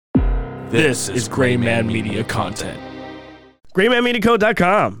This is Gray Man Media content.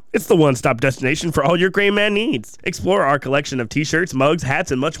 GrayManMediaCo.com. It's the one-stop destination for all your Gray Man needs. Explore our collection of t-shirts, mugs,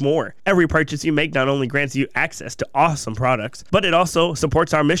 hats, and much more. Every purchase you make not only grants you access to awesome products, but it also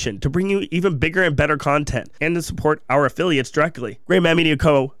supports our mission to bring you even bigger and better content and to support our affiliates directly.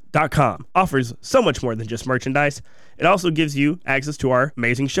 GrayManMediaCo.com offers so much more than just merchandise. It also gives you access to our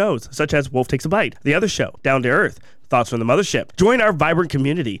amazing shows, such as Wolf Takes a Bite, The Other Show, Down to Earth, Thoughts from the Mothership. Join our vibrant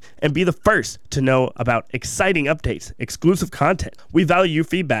community and be the first to know about exciting updates, exclusive content. We value your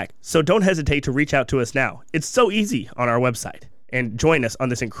feedback, so don't hesitate to reach out to us now. It's so easy on our website. And join us on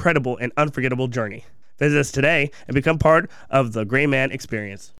this incredible and unforgettable journey. Visit us today and become part of the Gray Man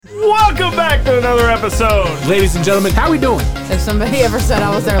experience. Welcome back to another episode. Ladies and gentlemen, how we doing? If somebody ever said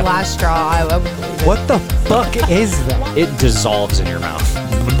I was their last straw, I would believe it. What the fuck is that? It dissolves in your mouth.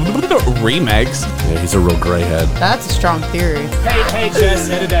 Remegs. Yeah, he's a real grayhead. That's a strong theory. Hey, Jess,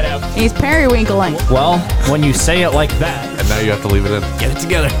 edit that out. He's periwinkling. Well, when you say it like that, And now you have to leave it in. Get it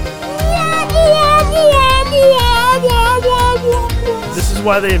together. This is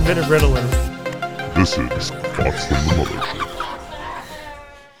why they invented Ritalin. This is Thoughts from the Mothership.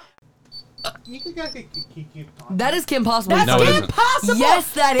 That is Kim Possible. That's No, it Kim isn't. Possible.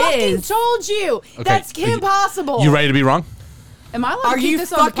 Yes, that Fucking is. told you. Okay, That's Kim Possible. You ready to be wrong? Am I allowed Are to keep you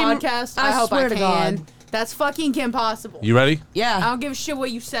this on the fucking- podcast? I hope swear I to can. God. That's fucking Kim Possible. You ready? I Yeah. don't give a shit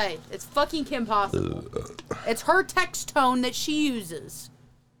what you say. It's fucking Kim Possible. It's her text tone that she uses.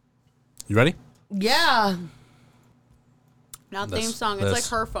 You ready? Yeah. Not This- theme song. It's this. like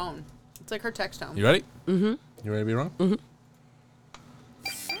her phone. It's like her text tone. You ready? Mm-hmm. You ready to be wrong? Mm-hmm.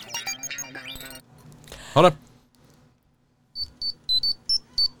 Hold up.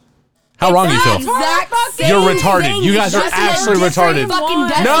 How wrong do you feel? Exact same You're retarded. thing. You guys are Just in a actually different retarded. fucking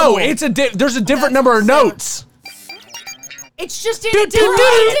decimal. No, there's a different number of notes. It's just in Do, a do, different do,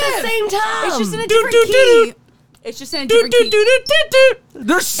 Right do, at key. the same time. It's just in a Do, different do, do, do. key. It's just in a different key.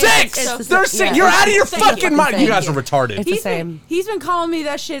 There's six. it's the There's same- six. yeah, You're it's out of the your same fucking fucking mind. You thing. guys are retarded. It's the same. He's been calling me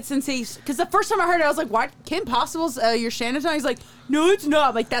that shit since because the first time I heard it, I was like, "What? Kim Possible's your Shannon song?" He's like, "No, it's not."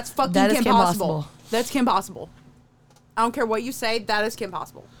 I'm like, that's fucking That is Kim Kim Possible. Possible. That's Kim Possible. I don't care what you say. That is Kim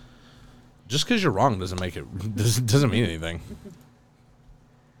Possible. Just because you're wrong doesn't mean anything.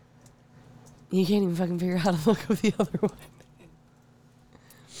 You can't even fucking figure out how to look up the other one.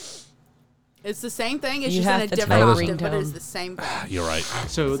 It's the same thing. It's You just in have a to different tell the octave, but ringtone. it's the same thing. You're right.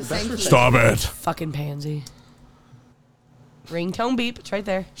 so It's the same key. Stop it. Fucking pansy. Ringtone beep. It's right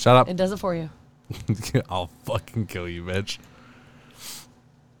there. Shut up. It does it for you. I'll fucking kill you, bitch.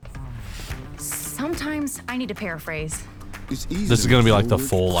 Sometimes I need to paraphrase. It's easy This is gonna be like the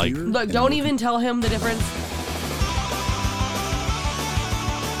full, like- Look, don't even tell him the difference.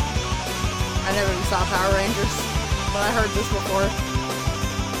 I never even saw Power Rangers, but I heard this before.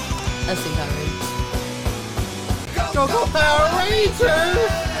 I've seen Power Rangers. Go Power Rangers!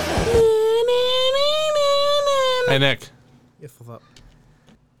 Hey, Nick. Yes, what's up?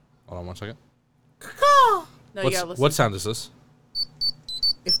 Hold on 1 second. No, you gotta listen. What sound is this?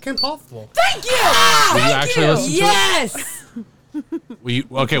 It's Kim Possible. Thank you! Will you actually listen to Yes.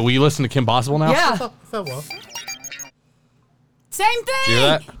 it? Will you listen to Kim Possible now? Yeah. So well. Same thing. you hear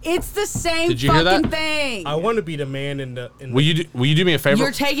that? It's the same Did you hear fucking that? thing. I want to be the man in the. Will you do me a favor?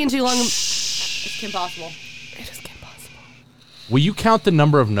 You're taking too long. It's Kim Possible. It is Kim Possible. Will you count the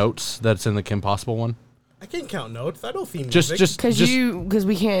number of notes that's in the Kim Possible one? I can't count notes. I don't see music. Just Because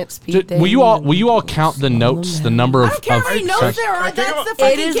we can't speak. will you all count the notes, the number I of don't care how many notes sounds? there are. I think That's the about-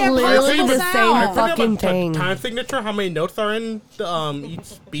 fucking It is Kim literally Possible the sound. same I forget fucking about the thing. time signature. How many notes are in the,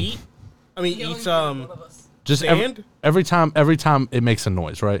 each beat? I mean, each Just stand? every time it makes a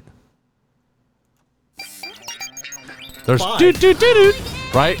noise, right? There's Five. doot doot doot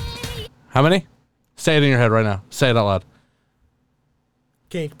doot. Right? How many? Say it in your head right now. Say it out loud.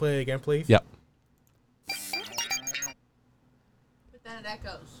 Can you play it again, please? Yep. But then it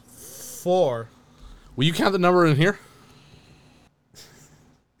echoes. 4. Will you count the number in here?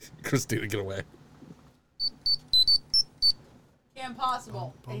 Christina, get away. Kim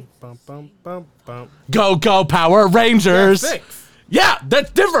Possible. Bum, bum, bum, bum. Go go Power Rangers. 6. Yeah,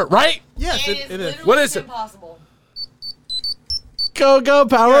 that's different, right? Yes, it is. What is it? Possible. Go go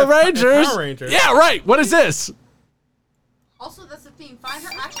Power Yeah, it's Rangers. Power Rangers. Yeah, right. What is this? Also, that's the theme. Find her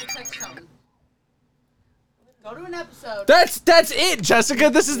actual text tone. Go to an episode. That's it, Jessica.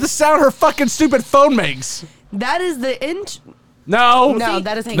 This is the sound her fucking stupid phone makes. That is the inch. No. No,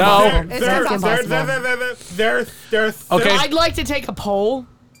 that is No. impossible. It's They're- Kim they're- Possible. they're- Okay. I'd like to take a poll.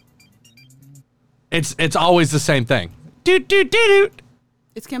 It's always the same thing. Doot doot doot doot.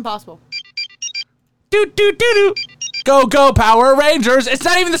 It's Kim Possible. Doot doot doot doot. Go, go, Power Rangers. It's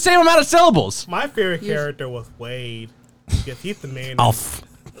not even the same amount of syllables. My favorite character was Wade. Because he's the man.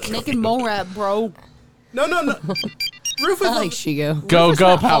 Nick and Morat, bro. No. Rufus I like Shigo. Go, Rufus go,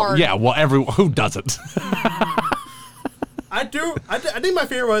 went Power. hard. Yeah, well, everyone. Who doesn't? I think my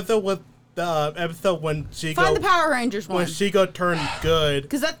favorite episode was the episode when Shigo. Find the Power Rangers When one. Shigo turned good.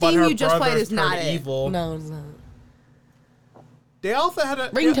 'Cause that but theme her you just played brothers is not turned it. evil. No, it's not. They also had a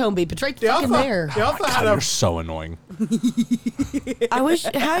Ringtone beep. It's right They fucking also, there. they also God, had you're a. so annoying. I wish.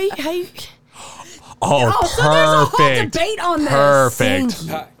 How you? Oh, Oh, so there's a whole perfect. debate on this. Perfect. Thank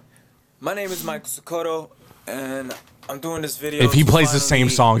you. Hi, my name is Michael Sokoto, and I'm doing this video. If he to plays the same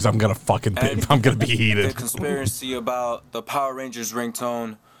finally songs, I'm gonna fucking. end I'm gonna be The heated. conspiracy about the Power Rangers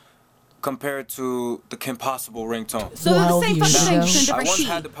ringtone compared to the Kim Possible ringtone. So they're the 12 same years fucking thing, ago. just in I different once key.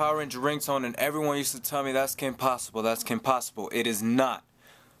 had the Power Ranger ringtone, and everyone used to tell me that's Kim Possible. That's Kim Possible. It is not.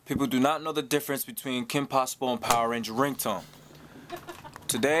 People do not know the difference between Kim Possible and Power Ranger ringtone.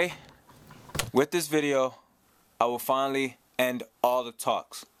 Today, with this video, I will finally end all the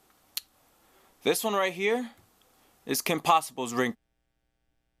talks. This one right here is Kim Possible's ringtone.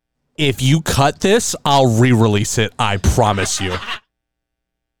 If you cut this, I'll re-release it. I promise you.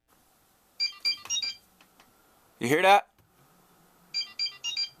 You hear that?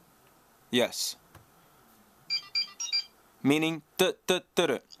 Yes. Meaning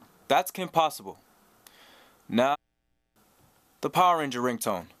that's Kim Possible. Now the Power Ranger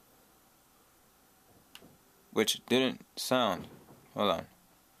ringtone, which didn't sound. Hold on.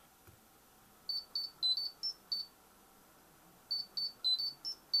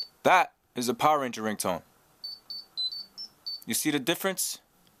 That is a Power Ranger ringtone. You see the difference?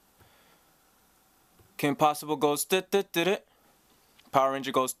 Kim Possible goes Power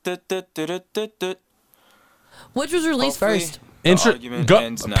Ranger goes Which was released Hopefully, first? the argument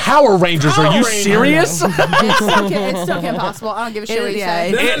ends now. Power Rangers, are you serious? It's still impossible. I don't give a shit what you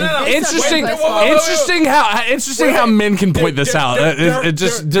Yeah, say. No. Interesting. Wait, wait, Interesting how men can point this out. It's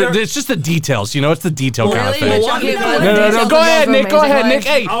just the details, you know. It's the detail kind of Really? thing. But y'all get No, fun no, No, details no, of go those ahead, Nick. Go amazing ahead, Nick. lives.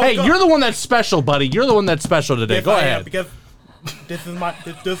 Hey, I'll hey, go. you're the one that's special, buddy. You're the one that's special today. Yes, Go I am, ahead. because this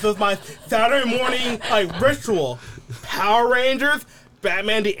is my Saturday morning ritual. Power Rangers,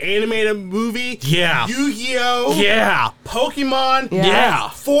 Batman the animated movie, Yeah. Yu-Gi-Oh, Yeah. Pokemon, Yeah.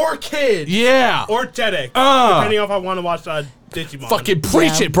 for kids, Yeah. or Jetix, depending on if I want to watch Digimon. Fucking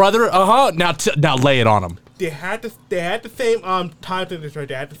preach Yeah. it, brother. Now lay it on them. They had the same time signature.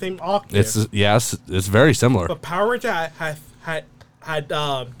 They had the same octave. It's very similar. But Power Ranger had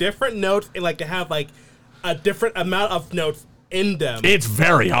different notes, and they have a different amount of notes in them. It's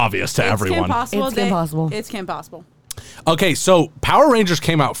very obvious to It's Kim everyone. Possible. It's Kim Possible. It's Kim Possible. Okay, so Power Rangers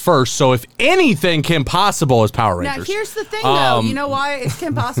came out first, so if anything, Kim Possible is Power Now Rangers. here's the thing, though. You know why it's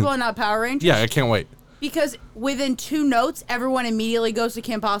Kim Possible and not Power Rangers? Yeah, I can't wait. Because within 2 notes, everyone immediately goes to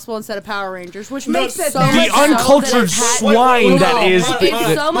Kim Possible instead of Power Rangers, which No, makes it so very The much so uncultured that it had- swine that is.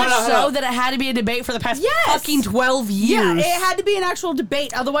 It's so much Hold on. so that it had to be a debate for the past Yes. fucking 12 Yeah, years. it had to be an actual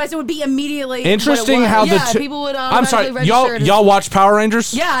debate. Otherwise, it would be immediately. Interesting what it how was. the Yeah, two. people would I'm sorry, automatically y'all register it as- y'all watch Power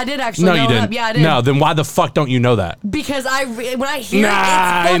Rangers? Yeah, I did actually. No, you growing didn't. up. Yeah, I did. No, then why the fuck don't you know that? Because when I hear it,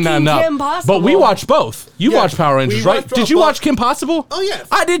 it's fucking Kim Possible. But we watch both. You Yeah, watch Power Rangers, we right? watched Did you both. watch Kim Possible? Oh, yes.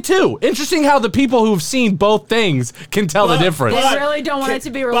 I did too. Interesting how the people who've seen both things can tell the But- difference. They really don't want it to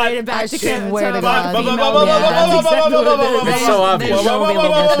be related back to Kim. swear to so- God. You But- know, but- yeah, but- that's exactly what it is. It's so obvious. They drove me a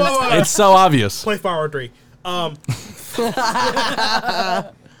little bit. It's so obvious. Play Power 3.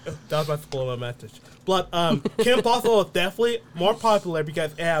 That was my spoiler message. But Kim Possible is definitely more popular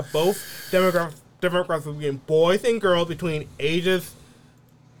because it has both demographics between boys and girls between ages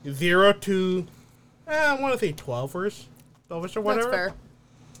 0 to I want to say 12ish or whatever. That's fair.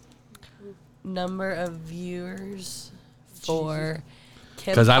 Number of viewers for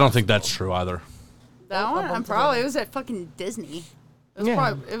Kim Because I don't think that's true either. That one, I'm probably. It was at fucking Disney. It was Yeah.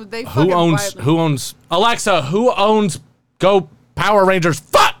 probably. They Who fucking owns? quietly- Who owns? Alexa, who owns Go Power Rangers?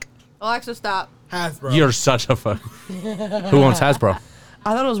 Fuck! Alexa, stop. Hasbro. You're such a fuck. Who owns Hasbro?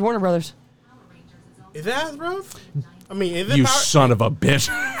 I thought it was Warner Brothers. Is it Hasbro? I mean, is it You Power? son of a bitch.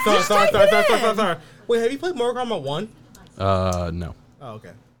 Sorry. Wait, have you played Mortal Kombat 1? No. Oh,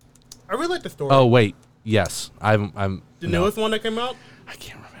 okay. I really like the story. Oh wait, yes. I'm. the no. newest one that came out? I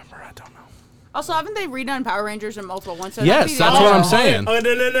can't remember. I don't know. Also, haven't they redone Power Rangers in multiple ones? So Yes, that'd be the that's other what I'm one. saying. Oh,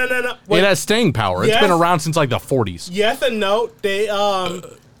 no. It Wait, has staying power. It's Yes. been around since like the 40s. yes and no.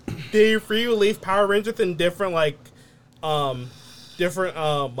 They re-released Power Rangers in different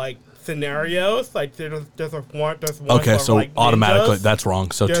scenarios. Like there's one. Okay, for, so like, automatically ninjas. that's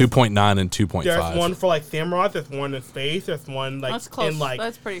wrong. So There's- 2.9 and 2.5. There's one for like samurais. There's one in space. There's one like That's close. in like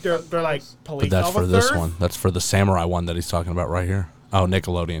That's pretty they're close. like police But that's for officers. this one. That's for the samurai one that he's talking about right here. Oh,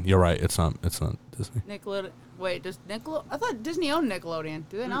 Nickelodeon. You're right. It's not Disney. Nickelodeon. Wait, does Nickelodeon? I thought Disney owned Nickelodeon.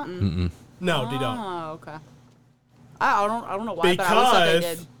 Do they not? No, they don't. Oh, okay. I don't know why, but I always thought they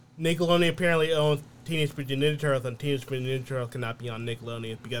Because did. Nickelodeon apparently owns Teenage Mutant Ninja Turtles, and Teenage Mutant Ninja Turtles cannot be on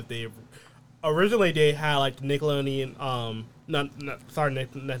Nickelodeon because they originally they had like the Nickelodeon not the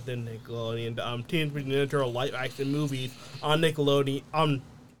Nickelodeon Teenage Mutant Ninja Turtle live action movies on Nickelodeon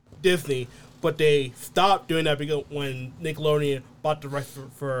Disney, but they stopped doing that because when Nickelodeon bought the rights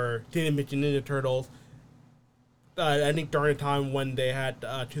for Teenage Mutant Ninja Turtles, I think during the time when they had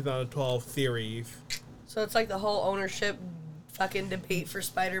 2012 series. So it's like the whole ownership fucking debate for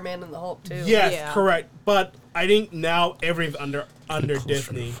Spider-Man and the Hulk too. Yes, Yeah. correct. But I think now everything's under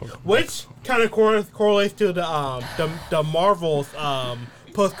Disney, which kind of correlates to the Marvel's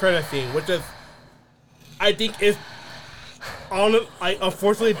post credit scene, which is I think is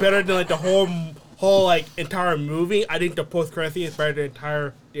unfortunately better than like the whole like entire movie. I think the post credit scene is better than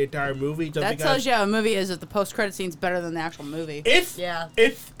the entire movie. Just That because tells you how a movie is if the post credit scene's better than the actual movie. it's Yeah.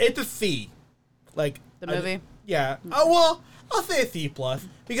 it's a C, like The movie? Yeah. Oh well, I'll say a C plus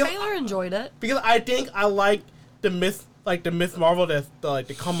because Taylor enjoyed it. because I think I like the Miss Marvel,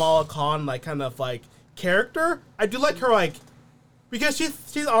 the Kamala Khan like kind of like character. I do like her like because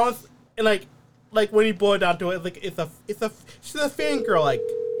she's honest and like when you boil it down to it, like she's a fangirl like.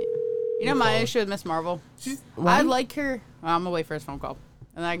 You know my issue with Miss Marvel? She's I like her. Well, I'm gonna wait for his phone call,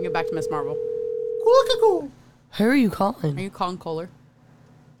 and then I can get back to Miss Marvel. cool. Who are you Are calling? you calling Kohler?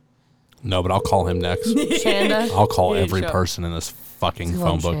 No, but I'll call him next. Shanda? I'll call Yeah, every sure. person in this fucking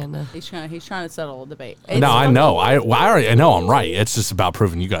Love phone book. Shanda. He's trying to settle a debate. No, I know. I already know I'm right. It's just about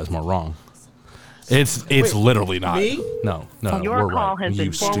proving you guys more wrong. It's literally not. me? No, Your we're call right. has You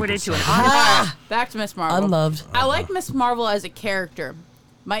been forwarded stupid to an son of a- automatic. Back to Miss Marvel. Unloved. I like Miss Marvel as a character.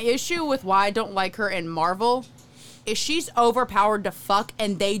 My issue with why I don't like her in Marvel is she's overpowered to fuck,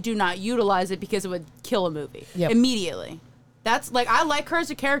 and they do not utilize it because it would kill a movie immediately. That's like I like her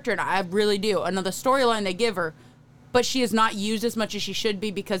as a character, and I really do. Another storyline they give her, but she is not used as much as she should be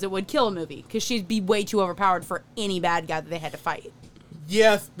because it would kill a movie. Because she'd be way too overpowered for any bad guy that they had to fight.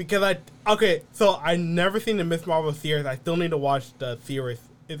 Yes, because so I never seen the Miss Marvel series. I still need to watch the series.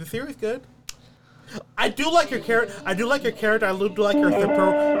 Is the series good? I do like her character. I do like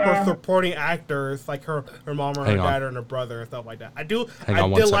her supporting actors, like her mom or her Hang on. dad or her brother and stuff like that. I Hang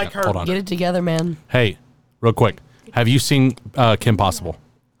on one did second. like her. Hold on. Get it together, man. Hey, real quick. Have you seen Kim Possible?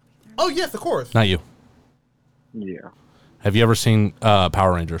 Oh yes, of course. Not you. Yeah. Have you ever seen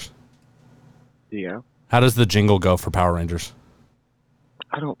Power Rangers? Yeah. How does the jingle go for Power Rangers?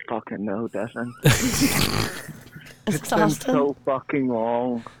 I don't fucking know, Desmond. It's Been exhausting. so fucking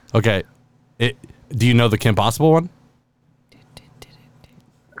long. Okay. Do you know the Kim Possible one?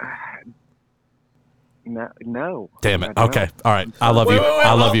 No. Damn it. I don't. Okay. All right. I love you.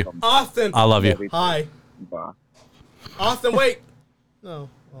 I love you. Austin. I love you. Hi, Bye. Austin. Wait. No.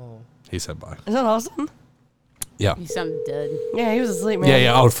 Oh. He said bye. Is that awesome? Yeah. He sounded dead. Yeah, he was asleep, man. Yeah,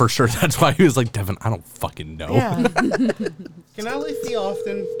 yeah. Oh, for sure. That's why he was like, Devin, I don't fucking know. Yeah. Can I at least see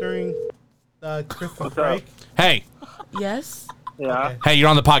Austin during Christmas What's up? break? Hey. Yes. Yeah. Okay. Hey, you're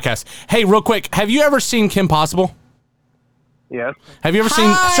on the podcast. Hey, real quick. Have you ever seen Kim Possible? Yes. Have you ever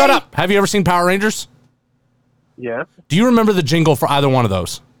seen... Shut up. Have you ever seen Power Rangers? Yes. Do you remember the jingle for either one of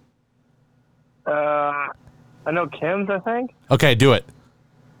those? I know Kim's, I think. Okay, do it.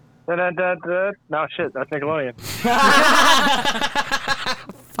 Da-da-da-da. No, shit. That's Nickelodeon.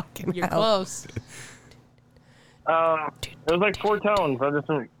 Fucking You're hell. close. It was like 4 tones. I just...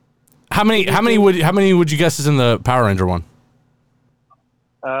 How many would you guess is in the Power Ranger one?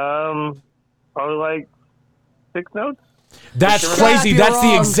 Probably like 6 notes. That's Shut crazy. up, That's you're the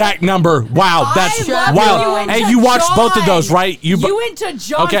wrong. exact number. Wow, that's I love wild. you went Hey, to you watched both of John. those, right? You went to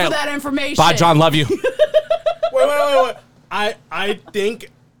John Okay. for that information. Bye, John. Love you. Wait. I think.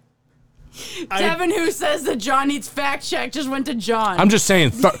 Devin, who says that John needs fact check, just went to John. I'm just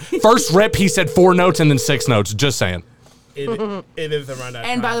saying. First rip, he said 4 notes and then 6 notes. Just saying. It is around that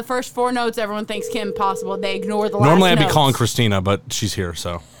and time. by the first 4 notes, everyone thinks Kim Possible. They ignore the last Normally, I'd be notes. calling Christina, but she's here,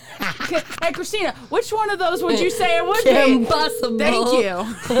 so. Hey, Christina, which one of those would you say it would Kim be? Possible. Thank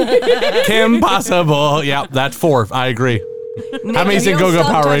you. Kim Possible. Yeah, that's 4. I agree. How many's in Nick, Go-Go you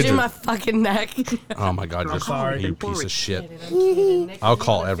stop Power touching Ranger? my fucking neck. Oh my God, you're sorry. you piece of shit. Nick, I'll you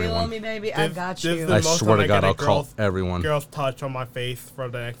call wanna feel everyone. on me, baby? I This- got this you. is I most swear to I'm God, gonna I'll call girls- everyone. Girls touch on my face for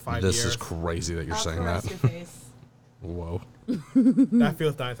the next 5 This years. is crazy that you're saying that. Caress your face. Whoa. That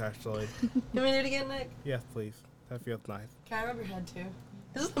feels nice, actually. Can we do it again, Nick? Yes, please. That feels nice. Can I rub your head too?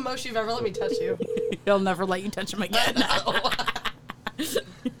 This is the most you've ever let me touch you. He'll never let you touch him again.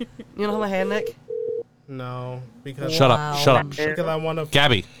 You know my hand, Nick? No, because Shut up. Shut up. because I want to.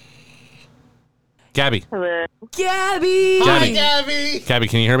 Gabby. Gabby. Hello. Gabby! Gabby. Gabby. Gabby,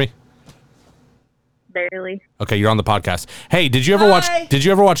 can you hear me? Barely. Okay, you're on the podcast. Hey, did you ever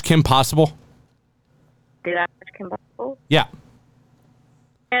watch Kim Possible? Did I watch Kim Possible? Yeah.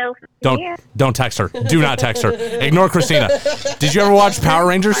 No. Don't text her. Do not text her. Ignore Christina. Did you ever watch Power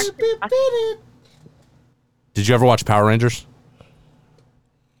Rangers? Did you ever watch Power Rangers?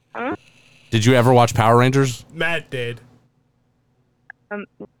 Huh? Did you ever watch Power Rangers? Matt did.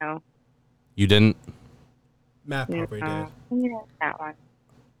 No. You didn't? Matt probably did. Yeah, that one.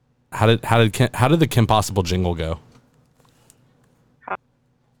 How did the Kim Possible jingle go?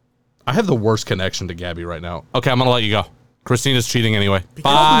 I have the worst connection to Gabby right now. Okay, I'm gonna let you go. Christina's cheating anyway.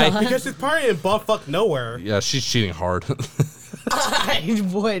 Bye. Because she's probably in buttfuck nowhere. Yeah, she's cheating hard. I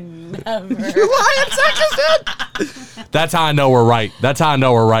would never. That's how I know we're right. That's how I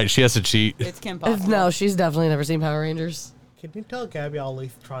know we're right. She has to cheat. It's Kim Possible. No, she's definitely never seen Power Rangers. Can you tell Gabby I'll at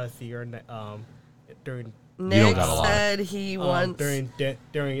least try to see her during Nick gotta lie. said he wants during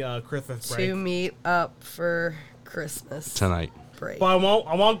Christmas break? to meet up for Christmas Tonight. break. But I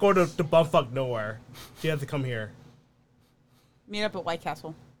won't go to bumfuck nowhere. She has to come here. Meet up at White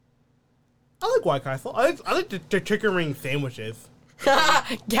Castle. I like White Castle. I like the chicken ring sandwiches.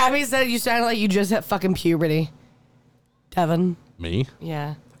 Gabby said you sounded like you just hit fucking puberty. Devin. Me?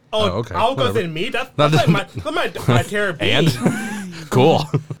 Yeah. Oh, okay. I was gonna Whatever. say me. That's like my Tara B. And? Cool.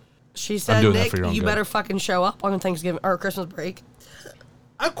 She I'm said, doing that Nick, for your own you good. better fucking show up on Thanksgiving or Christmas break.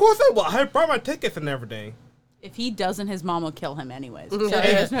 Of course I will. I brought my tickets and everything. If he doesn't, his mom will kill him anyways. So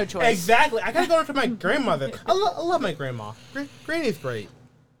there's no choice. Exactly. I gotta go to my grandmother. I love my grandma. Granny's great.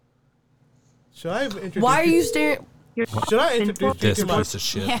 Should I introduce Why are you staring? Should I introduce This you to my... piece of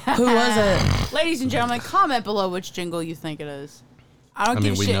shit. Who was it? Ladies and gentlemen, comment below which jingle you think it is. I don't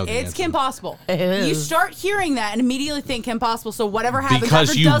give a we know shit. the It's answer. Kim Possible. It You is. start hearing that and immediately think Kim Possible. So whatever happens Because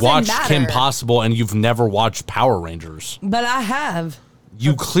after you doesn't watched matter. Kim Possible and you've never watched Power Rangers. But I have.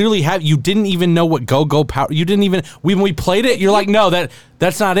 You clearly have. You didn't even know what Go Power. You didn't even when we played it. You're like, no,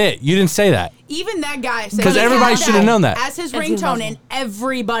 that's not it. You didn't say that. Even that guy said 'Cause he everybody had should have known that. as his It's Kim ringtone, Possible. and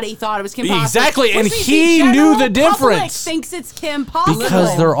everybody thought it was Kim Possible. Exactly, and Which means he the knew general the public difference. Thinks it's Kim Possible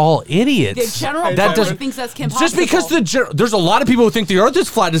Because they're all idiots. the general That public doesn't- thinks that's Kim Just Possible. because there's a lot of people who think the Earth is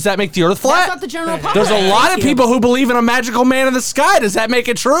flat. Does that make the Earth flat? that's not the general public. There's a lot of Thank you. people who believe in a magical man in the sky. Does that make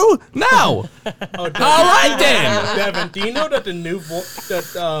it true? No. Oh, All right then. Devin, do you know that the new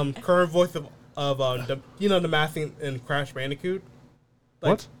current voice of the masking in Crash Bandicoot? Like,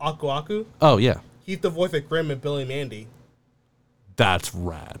 What? Aku Aku? Oh yeah, He's the voice of Grim and Billy Mandy. that's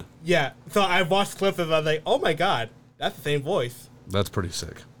rad. Yeah, so I watched clips of it, I was like, oh my god, that's the same voice. That's pretty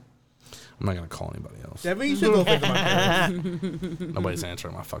sick. I'm not gonna call anybody else. Devin, you should go visit my parents. Nobody's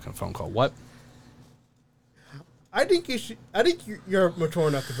answering my fucking phone call. What? I think you're mature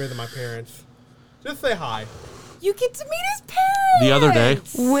enough to visit my parents. Just say hi. You get to meet his parents. The other day,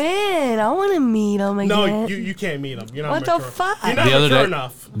 When? I want to meet him again. No, you can't meet them. You're not What the mature. fuck? You're not the other mature day,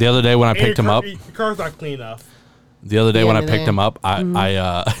 enough. the other day when I And picked him up, Your car's not clean enough. the other day Yeah, when I me picked there. him up,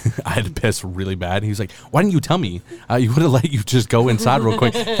 I had to piss really bad. He was like, "Why didn't you tell me? You would have let you just go inside real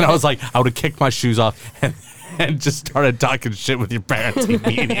quick." And I was like, "I would have kicked my shoes off and just started talking shit with your parents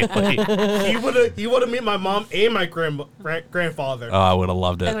immediately." He would have met my mom and my grandfather. Oh, I would have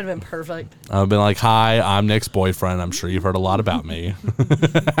loved That it. would have been perfect. I would have been like, "Hi, I'm Nick's boyfriend. I'm sure you've heard a lot about me."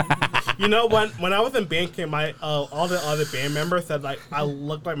 You know, when I was in band camp, all the other band members said like I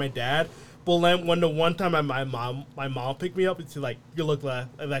looked like my dad. But then when the one time my mom picked me up, it's like you look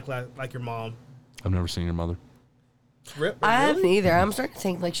like your mom. I've never seen your mother. I haven't either. I'm starting to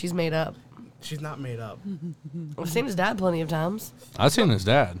think like she's made up. She's not made up. I've seen his dad plenty of times. I've seen his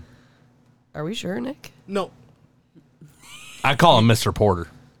dad. Are we sure, Nick? No. I call him Mr. Porter,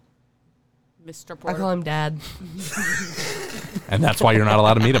 Mr. I Porter. call him Dad. and that's why you're not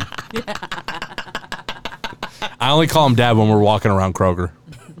allowed to meet him. I only call him Dad when we're walking around Kroger.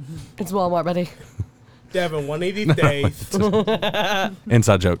 It's Walmart, buddy. Devin, one of these days.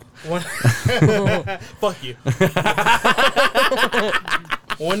 Inside joke. Fuck you.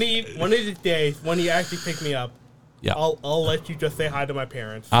 one of these days, when you actually pick me up, Yeah. I'll let you just say hi to my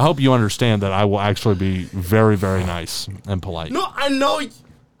parents. I hope you understand that I will actually be very, very nice and polite. No, I know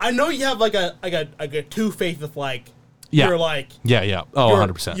you have like a two faces like Yeah. you're like Yeah. Oh, you're-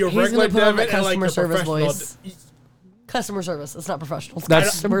 100%. You're He's regular gonna put on Devin that and like customer your service professional. voice. Customer service. It's not professional. It's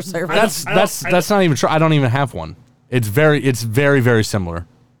That's- customer service. That's not even true. I don't even have one. It's very, very similar.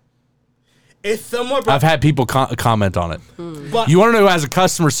 It's similar, but I've had people comment on it. But You want to know who has a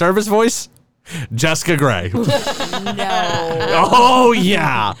customer service voice? Jessica Gray. No. Oh,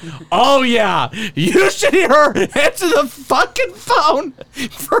 yeah. Oh, yeah. You should hear her answer the fucking phone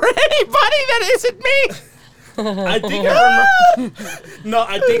for anybody that isn't me. I think I remember. No,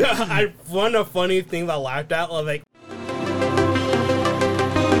 I think I one of the funny things I laughed at was like.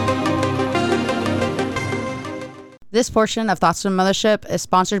 This portion of Thoughts from Mothership is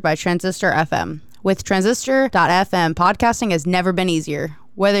sponsored by Transistor FM. With Transistor.fm, podcasting has never been easier.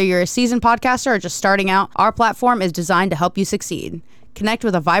 Whether you're a seasoned podcaster or just starting out, our platform is designed to help you succeed. Connect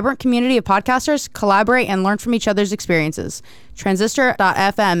with a vibrant community of podcasters, collaborate, and learn from each other's experiences.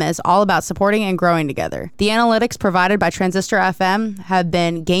 Transistor.fm is all about supporting and growing together. The analytics provided by Transistor FM have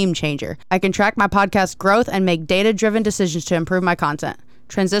been game changer. I can track my podcast growth and make data-driven decisions to improve my content.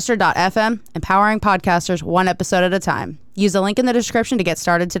 Transistor.fm, empowering podcasters one episode at a time. Use the link in the description to get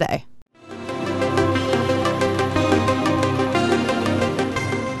started today.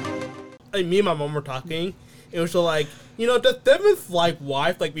 Like, me and my mom were talking. It was just like, you know, does Devin's like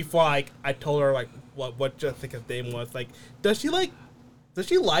wife, like before like I told her like what Jessica's name was, like does she like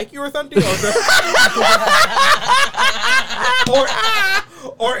you or something?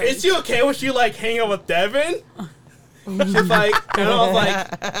 Or is she okay with she like hanging out with Devin? She's like, and I was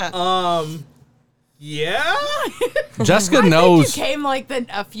like, yeah. Jessica I knows. think you came like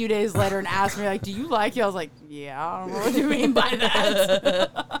a few days later and asked me like, "Do you like you?" I was like, "Yeah, I don't know what you mean by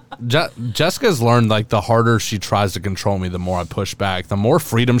that." Jessica's learned like the harder she tries to control me, the more I push back. The more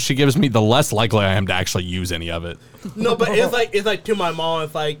freedom she gives me, the less likely I am to actually use any of it. No, but it's like to my mom,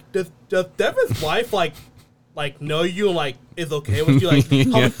 it's like, does Devin's wife like know you and like is okay with you like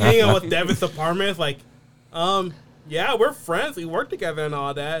hanging out with Devin's apartment? It's like, yeah, we're friends. We work together and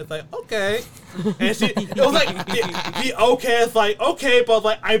all that. It's like, okay. And it was like, the okay. It's like, okay, but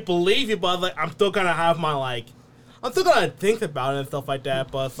like, I believe you, but like, I'm still gonna have my like, I'm still gonna think about it and stuff like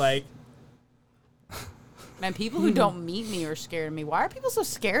that. But it's like, Man, people who don't meet me are scared of me. Why are people so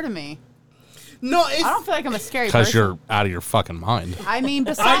scared of me? no, I don't feel like I'm a scary Because person. you're out of your fucking mind. I mean,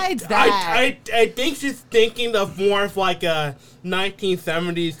 besides that, I think she's thinking of more of like a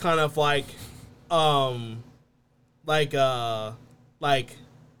 1970s kind of like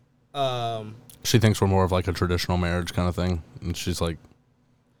She thinks we're more of like a traditional marriage kind of thing. And she's like,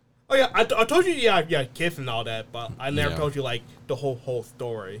 oh yeah, I told you, yeah, kids and all that, but I never Yeah. told you like the whole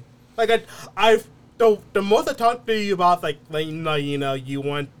story. Like the most I talked to you about like you know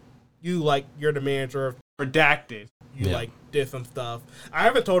you're the manager of Redacted. You Yeah. like did some stuff. I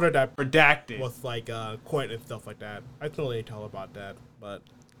haven't told her that Redacted was like Quentin and stuff like that. I still didn't tell her about that, but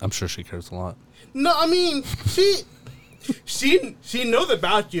I'm sure she cares a lot. no, I mean she knows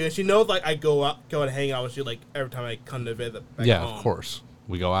about you and she knows like I go and hang out with you like every time I come to visit back Yeah, home. of course.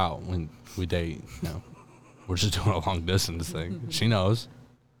 We go out. We date. You know, we're just doing a long distance thing. She knows.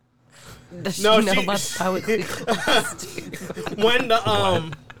 Does she No, know she- about the biweekly When the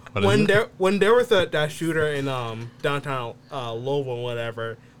What is it? when there was that shooter in downtown Louisville or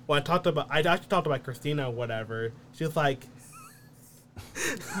whatever, when I actually talked about Christina or whatever, she was like,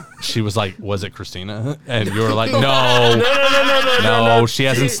 She was like, was it Christina? And you were like, no, she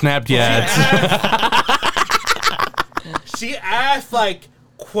hasn't snapped yet. She asked like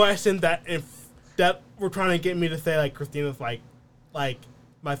questions that were trying to get me to say like Christina's like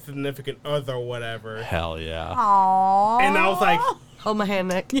my significant other or whatever. Hell yeah. aww. And I was like, Hold my hand,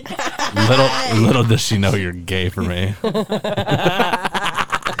 Nick. Little does she know you're gay for me.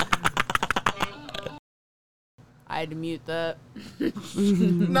 I had to mute that.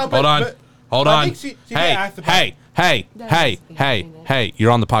 no, Hold on. Hold but I on. think she asked about Hey,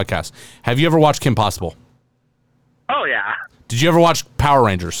 you're on the podcast. Have you ever watched Kim Possible? Oh, yeah. Did you ever watch Power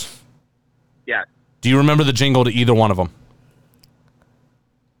Rangers? Yeah. Do you remember the jingle to either one of them?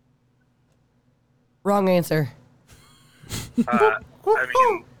 Wrong answer. I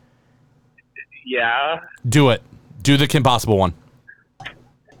mean, yeah. Do it. Do the Kim Possible one.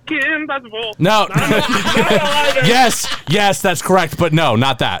 Kim Possible. No. Yes, that's correct, but no,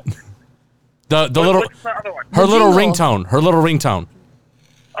 not that. The little What's the other one? her little jingle. ringtone.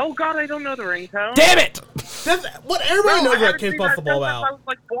 Oh, God, I don't know the ringtone. Damn it! that's what everybody knows I what haven't Kim seen that Possible since about. I was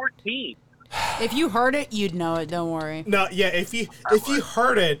like 14. If you heard it, you'd know it. Don't worry. No, yeah, if you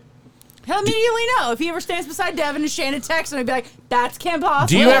heard it, He'll immediately know. If he ever stands beside Devin and Shannon texts him, he'd be like, "That's Kim Possible."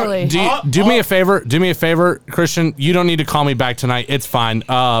 Do you ever Really? do me a favor? Do me a favor, Christian. You don't need to call me back tonight. It's fine.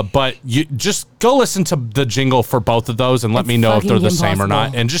 But you just go listen to the jingle for both of those and let It's me know if they're fucking the same or not.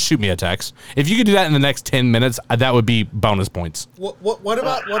 impossible. And just shoot me a text. If you could do that in the next 10 minutes, that would be bonus points. what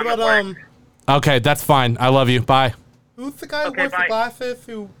about Okay, that's fine. I love you. Bye. Who's the guy who wears the glasses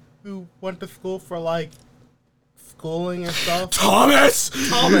who went to school for like schooling and stuff? Thomas.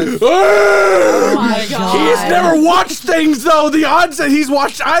 Oh my God. He's never watched things though. The odds that he's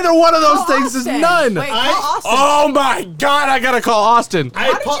watched either one of those things is none. Wait, call Austin. Oh my God! I gotta call Austin.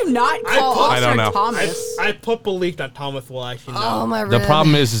 How did you not call Austin I don't know. or Thomas? I put belief that Thomas will actually know. Oh my. The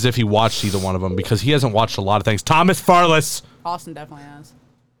problem is if he watched either one of them because he hasn't watched a lot of things. Thomas Farless. Austin definitely has.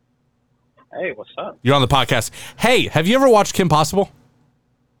 Hey, what's up? You're on the podcast. Hey, have you ever watched Kim Possible?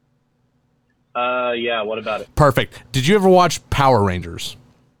 Yeah, what about it? Perfect. Did you ever watch Power Rangers?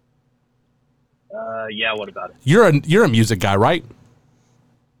 Yeah, what about it? You're a music guy, right?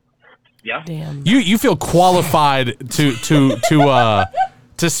 Yeah. Damn. You feel qualified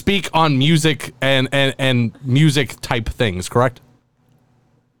to speak on music and music type things, correct?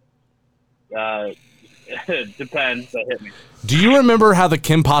 It depends. That hit me. Do you remember how the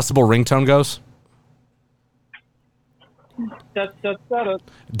Kim Possible ringtone goes?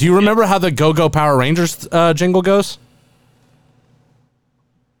 Do you remember how the Go Go Power Rangers jingle goes?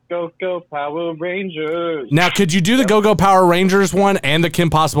 Go Power Rangers. Now, could you do the Go Go Power Rangers one and the Kim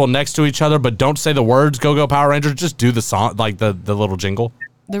Possible next to each other, but don't say the words Go Go Power Rangers? Just do the song, like the little jingle.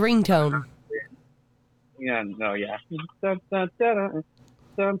 The ringtone. Yeah, no, yeah.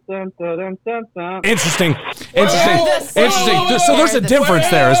 Interesting. So there's a difference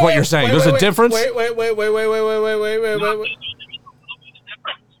there, is what you're saying. There's a difference. Wait.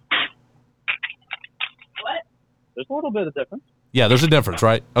 There's a little bit of difference. Yeah, there's a difference,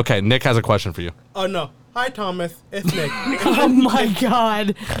 right? Okay, Nick has a question for you. Oh no. Hi Thomas. It's Nick. Oh my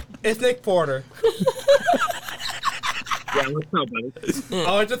God. It's Nick Porter. Yeah, what's up, buddy?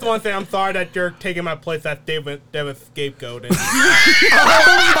 Oh, I just want to say I'm sorry that you're taking my place as David's scapegoat. And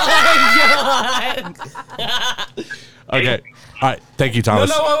Okay. All right. Thank you, Thomas.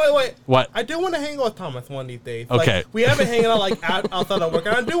 No, wait. What? I do want to hang out with Thomas one of these days. Okay. Like, we haven't hanging out like outside of work,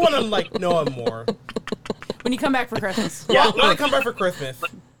 and I do want to like know him more. When you come back for Christmas. Yeah, when I come back for Christmas,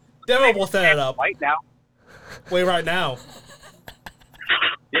 Devin will set it up. Right now. Wait, right now.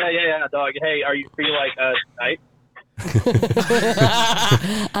 Yeah, dog. Hey, are you free like tonight?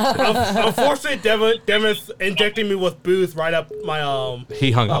 Unfortunately, Devin's injecting me with booze right up my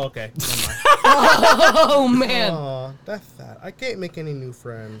He hung up. Oh, okay. Never mind. Oh man. Oh, that's sad. I can't make any new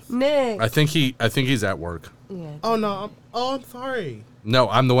friends. Nick. I think he's at work. Yeah. Oh no. I'm sorry. No,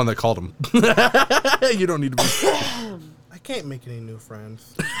 I'm the one that called him. You don't need to be. I can't make any new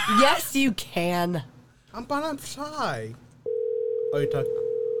friends. Yes, you can. I'm shy. Oh, you talk.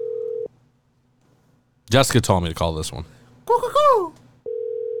 Jessica told me to call this one. Go.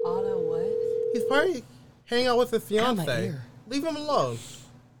 Otto, what? He's probably hanging out with his Got my fiance. ear. Leave him alone.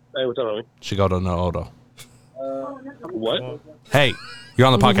 Hey, what's up, homie? She go to no Odo. What? Hey, you're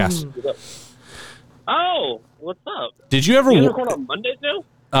on the podcast. Oh, what's up? Did you ever? You record on Monday too?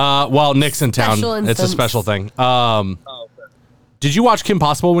 Well, Nick's in town. Special It's a instance. special thing. Oh, okay. Did you watch Kim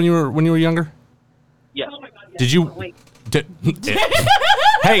Possible when you were younger? Yes. Did you?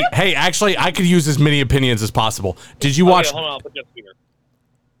 Hey, actually, I could use as many opinions as possible. Did you watch? Okay, hold on, I'll put you on speaker.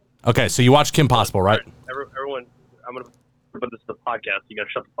 Okay, so you watched Kim Possible, right? Everyone, I'm gonna put this to the podcast. You gotta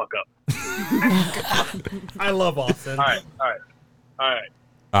shut the fuck up. I love Austin. All right. All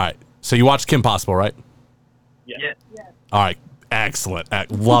right. So you watched Kim Possible, right? Yeah. All right. Excellent.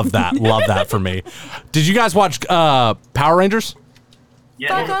 Love that. Love that for me. Did you guys watch Power Rangers?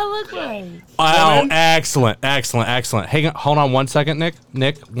 Yeah. I look like. Oh, excellent. Hang on, hold on one second, Nick.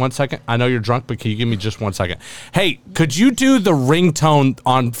 Nick, 1 second. I know you're drunk, but can you give me just 1 second? Hey, could you do the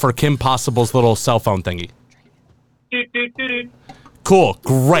ringtone for Kim Possible's little cell phone thingy? Cool.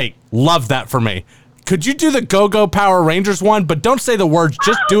 Great. Love that for me. Could you do the Go Go Power Rangers one, but don't say the words,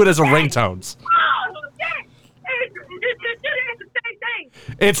 just do it as a ringtones.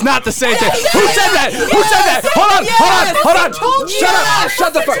 It's not the same thing. Who said that? Who said that? Hold on. Shut up.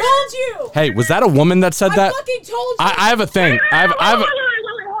 Shut the fuck. told you. Hey, was that a woman that said that? fucking told you. I have a thing. I have a.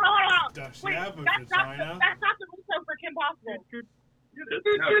 Does she have a vagina? That's not the ringtone for Kim Possible. No,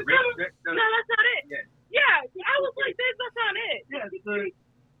 that's not it. Yeah, I was like, that's not it.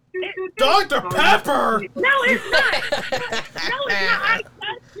 Dr. Pepper! No, it's not.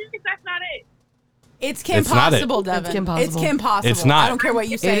 That's not it. It's Kim It's not it. Possible, Devin. It's Kim Possible. It's Kim Possible. It's not. I don't care what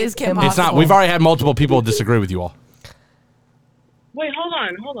you say. It It's is Kim Kim Possible. It's not. We've already had multiple people disagree with you all. Wait, hold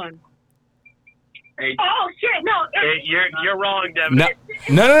on. Hey, Oh shit, no. you're wrong, Devin. No.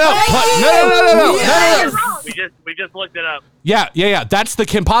 No. Yes! We just looked it up. Yeah. That's the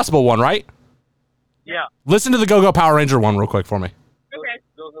Kim Possible one, right? Yeah. Listen to the Go Go Power Ranger one real quick for me. Okay.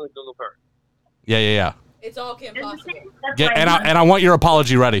 Those are the Google Park. Yeah. It's all Kim Possible. And I want your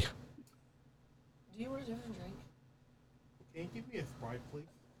apology ready. Do you want a different drink?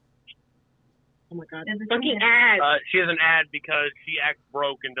 Oh my god. Fucking ad. She has an ad because she acts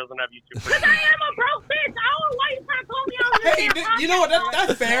broke and doesn't have YouTube. Because I am a broke bitch. I don't know why you trying to call me out. Hey, you know what?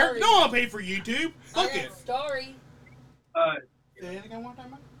 That's fair. No one paid for YouTube. Fuck it. Story. Say it again one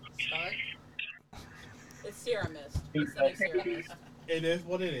time. It's Sierra Mist. It's the new Sierra Mist. It is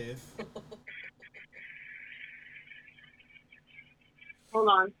what it is. Hold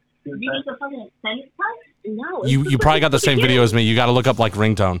on. You need to fucking extended cut? No. You probably got the same video as me. You got to look up like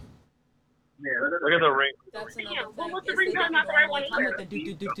ringtone. Yeah, look at the ring. That's another Yeah, thing. well, what's the is they ringtone? give Not you the right all one the time either.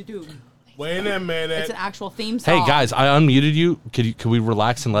 with the do. Wait a minute. It's an actual theme song. Hey guys, I unmuted you. Could we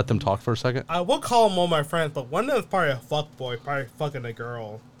relax and let them talk for a second? I will call them all my friends, but one of them's probably a fuckboy, probably fucking a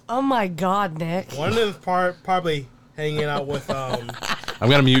girl. Oh my god, Nick. One of them's probably hanging out with I'm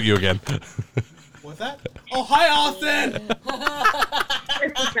gonna mute you again. What's that? Oh, hi, Austin.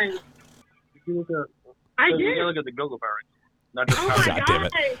 It's the same. I You did. gotta look at the Go-Go Power Rangers. Not just Oh Power my Rangers. God damn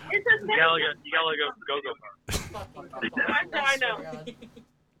it. It's the You same. gotta look at Go-Go Power. I know.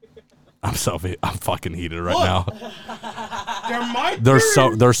 I'm fucking heated right Look. now. There might They're be-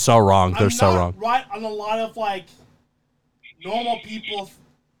 so wrong. They're I'm so not wrong. right on a lot of like normal people's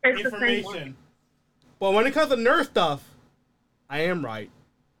It's the same one. information, but when it comes to nerd stuff, I am right.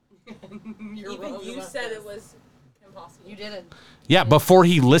 Even you said it was impossible. You didn't. Yeah, before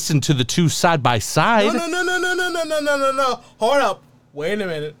he listened to the two side by side. No. Hold up. Wait a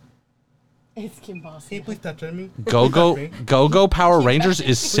minute. It's Kim Possible. Can you please touch on me? Go Power Rangers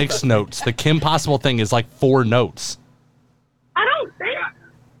is 6 notes. The Kim Possible thing is like 4 notes. I don't think.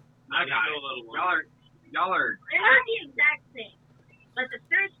 Y'all are. They are the exact same. But the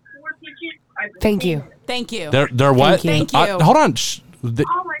first 4 pitches are the Thank same. you. Thank you. They're what? Thank you. Hold on. Oh my god.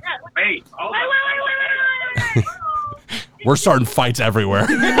 Hey. Wait. We're starting fights everywhere.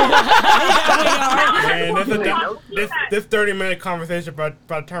 Man, this 30-minute conversation about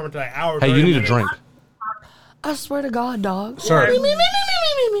to turn into an hour. Hey, you 30 need a minutes. drink. I swear to God, dog. Sir. Do it. No,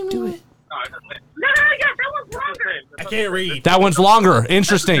 that was longer. I can't read. That one's longer.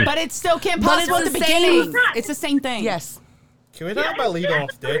 Interesting. But it's still Kim But it's Possible at the the beginning. same. It's the same thing. Yes. Can we talk about lead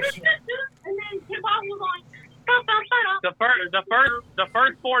off Stitch? And then Kim Possible was like, The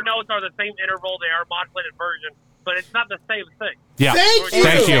first 4 notes are the same interval. They are a modulated version, but it's not the same thing. Yeah. Thank you.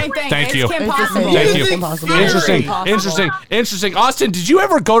 Thank you. Same thing. Thank It's you. Kim It's the Possible. same. Thank It's you. Kim Possible. Interesting. Impossible. Interesting. Austin, did you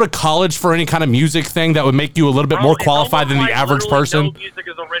ever go to college for any kind of music thing that would make you a little bit more It's qualified than almost the like average literally person? No music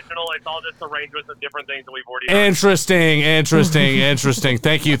is original. It's all just arrangements of different things that we've already done. Interesting.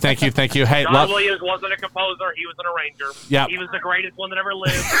 Thank you. Hey, John love. Williams wasn't a composer. He was an arranger. Yeah. He was the greatest one that ever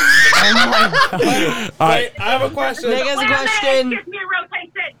lived. All right. Wait, I have a question. Nick has a question. Gives me a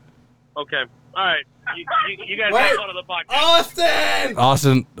rotation. Okay. All right. You guys Wait. go to the podcast. Austin!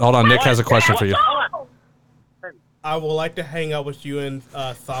 Austin, hold on. Nick has a question for you. I would like to hang out with you and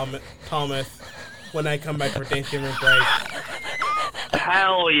Thomas when I come back for Thanksgiving break.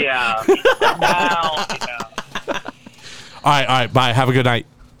 Hell yeah. Hell yeah. All right. Bye. Have a good night.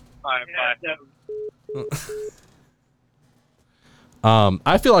 All right, bye.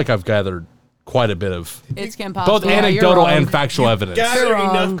 I feel like I've gathered quite a bit of It's Kim Possible. both anecdotal you're and wrong. factual evidence. Gather You're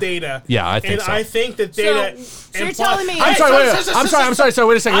wrong. enough data. Yeah, I think and so. I think the data. So you're telling me- I'm sorry. Wait. I'm sorry.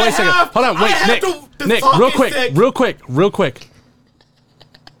 Wait a second. Hold on. Wait, Nick. Real quick.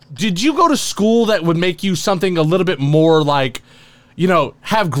 Did you go to school that would make you something a little bit more like,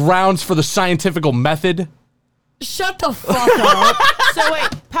 have grounds for the scientific method? Shut the fuck up. So wait,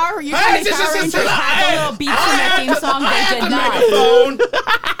 Power Rangers have a little beats in their theme song. They did not. Megaphone.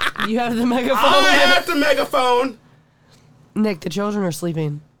 You have the megaphone. I have the megaphone. Nick, the children are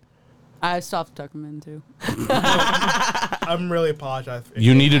sleeping. I stopped tucking them in too. I'm really apologize.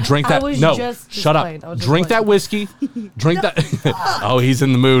 You need to drink I that. was No, just shut playing. I up. was just Drink that playing. whiskey. Drink that. Oh, he's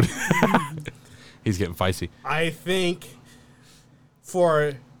in the mood. He's getting feisty. I think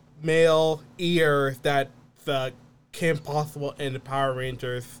for male ears that the Kim Possible and the Power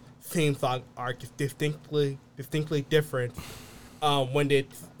Rangers theme song are distinctly different. When they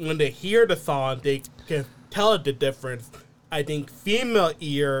hear the song, they can tell the difference. I think female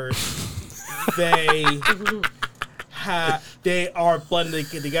ears, they are blended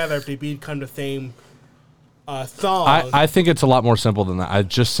together to become the same song. I think it's a lot more simple than that. I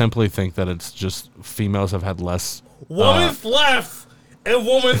just simply think that it's just females have had less. Woman's left and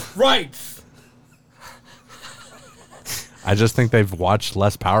woman's rights. I just think they've watched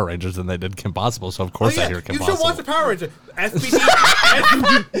less Power Rangers than they did Kim Possible, so of course I hear Kim you Possible. should watch the Power Rangers.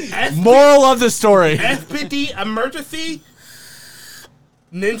 SPD, Moral of the story. SPD Emergency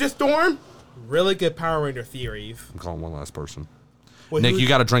Ninja Storm. Really good Power Ranger series. I'm calling one last person. Wait, Nick, who- you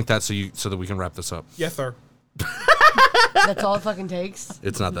got to drink that so that we can wrap this up. Yes, sir. That's all it fucking takes.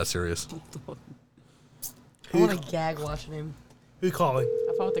 It's not that serious. I want to gag watching him. Who you calling?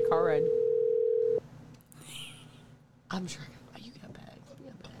 I found the car ride. I'm sure. You got bag.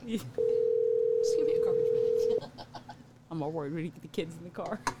 Just give me a garbage bag. I'm more worried when you get the kids in the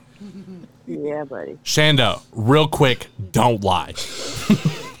car. Yeah, buddy. Shanda, real quick, don't lie.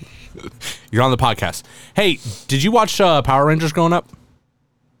 You're on the podcast. Hey, did you watch Power Rangers growing up?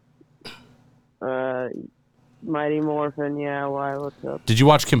 Mighty Morphin, yeah, why, what's up? Did you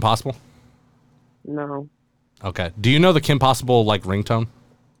watch Kim Possible? No. Okay. Do you know the Kim Possible, like, ringtone?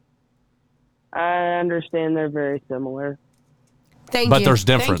 I understand they're very similar. Thank But you. there's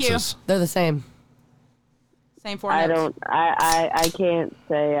differences. They're the same. Same format. I can't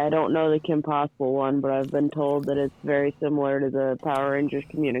say. I don't know the Kim Possible one, but I've been told that it's very similar to the Power Rangers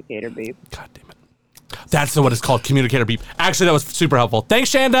communicator beep. God damn it. That's what it's called, communicator beep. Actually, that was super helpful. Thanks,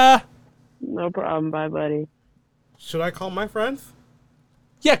 Shanda. No problem. Bye, buddy. Should I call my friends?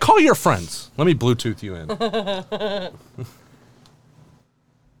 Yeah, call your friends. Let me Bluetooth you in.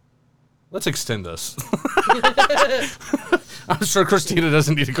 Let's extend this. I'm sure Christina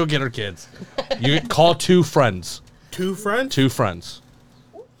doesn't need to go get her kids. You call 2 friends. 2 friends? 2 friends.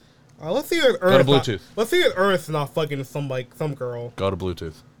 Let's see if Go to Bluetooth. Let's see if Ernest's not fucking some girl. Go to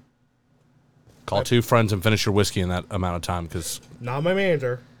Bluetooth. Call 2 friends and finish your whiskey in that amount of time, because... Not my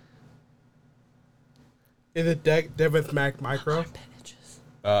manager. Is it Devon's Mac Micro?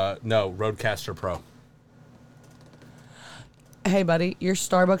 No, Rodecaster Pro. Hey, buddy, your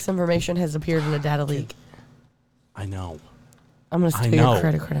Starbucks information has appeared in a data leak. I know. I'm going to steal your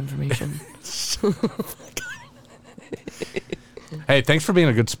credit card information. Hey, thanks for being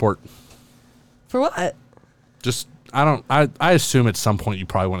a good sport. For what? Just, I assume at some point you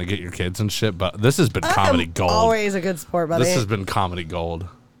probably want to get your kids and shit, but this has been comedy gold. Always a good sport, buddy. This has been comedy gold.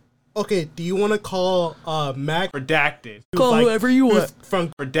 Okay, do you want to call Mac Redacted? Call whoever you want. From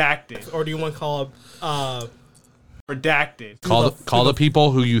Redacted. Or do you want to call Redacted? Call the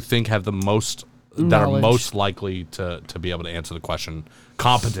people who you think have the most, that are Knowledge. most likely to be able to answer the question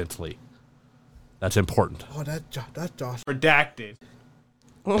competently. That's important. Oh, that's Josh. Redacted.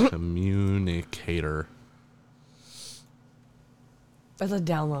 Communicator. That's a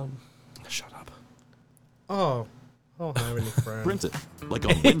download. Shut up. Oh, I don't have any friends. Print it like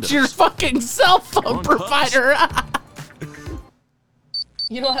on Windows. It's your fucking cell phone On provider.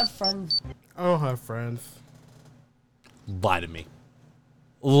 You don't have friends. I don't have friends. Lie to me.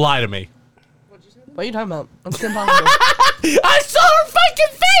 Lie to me. What are you talking about? That's Kim Possible. I saw her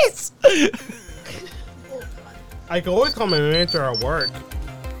fucking face. I can always call my manager at work.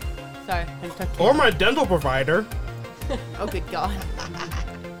 Sorry, I talked to Or my dental provider. Oh, good God.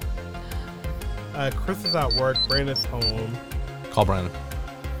 Chris is at work. Brandon's home. Call Brandon.